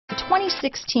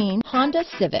2016 Honda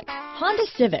Civic. Honda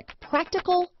Civic,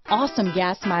 practical, awesome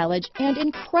gas mileage, and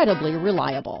incredibly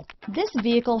reliable. This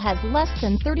vehicle has less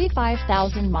than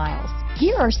 35,000 miles.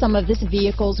 Here are some of this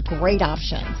vehicle's great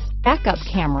options: backup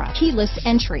camera, keyless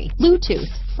entry, Bluetooth,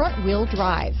 front wheel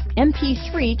drive,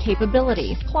 MP3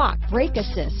 capability, clock, brake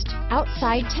assist,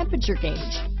 outside temperature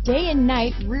gauge, day and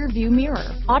night rear view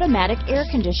mirror, automatic air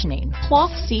conditioning,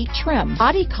 cloth seat trim,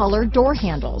 body color door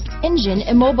handles, engine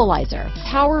immobilizer,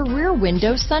 power rear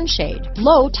window sunshade,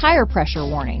 low tire pressure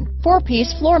warning,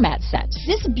 4-piece floor mat set.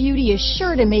 This beauty is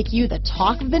sure to make you the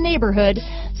talk of the neighborhood,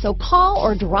 so call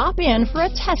or drop in for a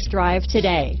test drive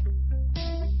today.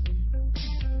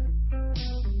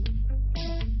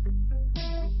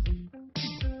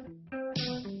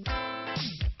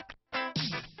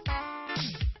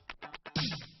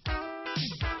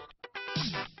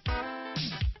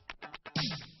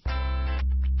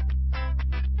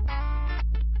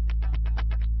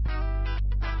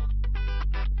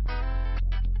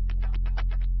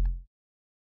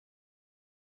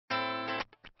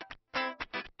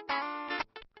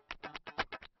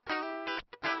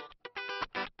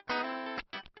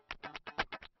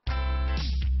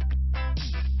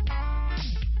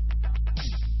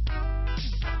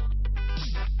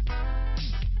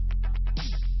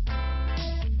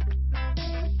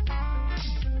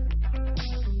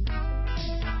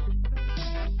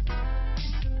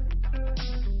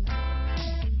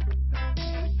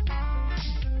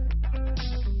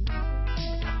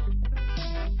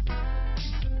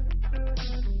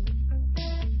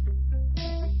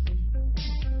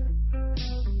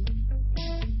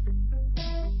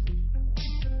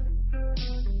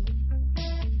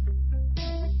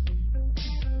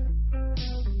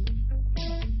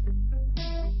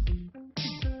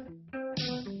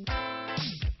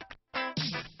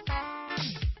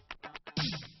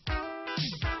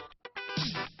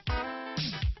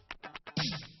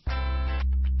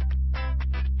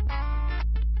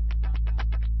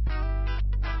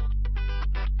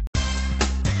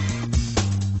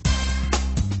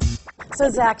 So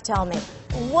Zach, tell me,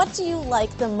 what do you like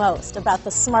the most about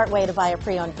the smart way to buy a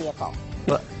pre-owned vehicle?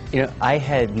 Well, I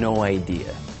had no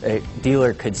idea a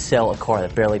dealer could sell a car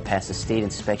that barely passed the state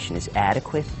inspection as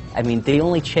adequate. I mean, they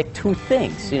only check 2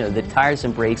 things. The tires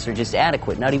and brakes are just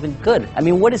adequate, not even good. I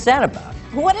mean, what is that about?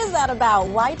 What is that about?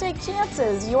 Why take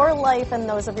chances? Your life and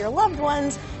those of your loved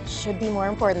ones should be more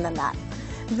important than that.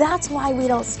 That's why we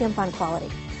don't skimp on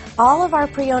quality. All of our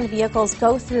pre-owned vehicles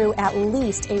go through at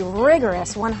least a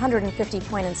rigorous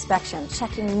 150-point inspection,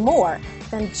 checking more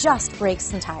than just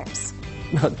brakes and tires.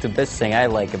 The best thing I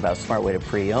like about Smart Way to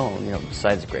Pre-Own,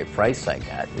 besides the great price I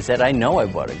got, is that I know I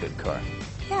bought a good car.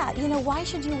 Yeah, why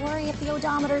should you worry if the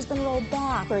odometer's been rolled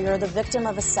back, or you're the victim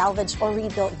of a salvaged or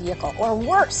rebuilt vehicle, or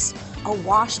worse, a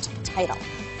washed title?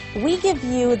 We give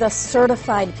you the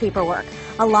certified paperwork,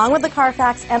 along with the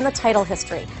Carfax and the title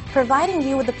history, providing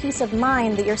you with the peace of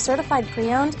mind that your certified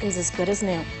pre-owned is as good as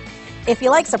new. If you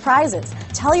like surprises,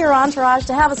 tell your entourage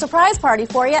to have a surprise party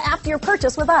for you after your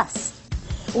purchase with us.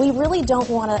 We really don't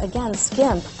want to, again,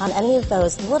 skimp on any of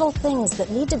those little things that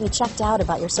need to be checked out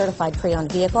about your certified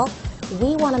pre-owned vehicle.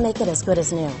 We want to make it as good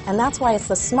as new, and that's why it's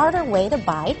the smarter way to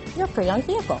buy your pre-owned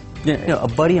vehicle. A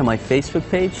buddy on my Facebook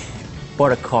page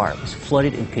bought a car, was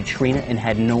flooded in Katrina, and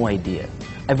had no idea.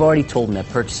 I've already told him that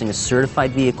purchasing a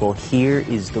certified vehicle here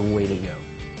is the way to go.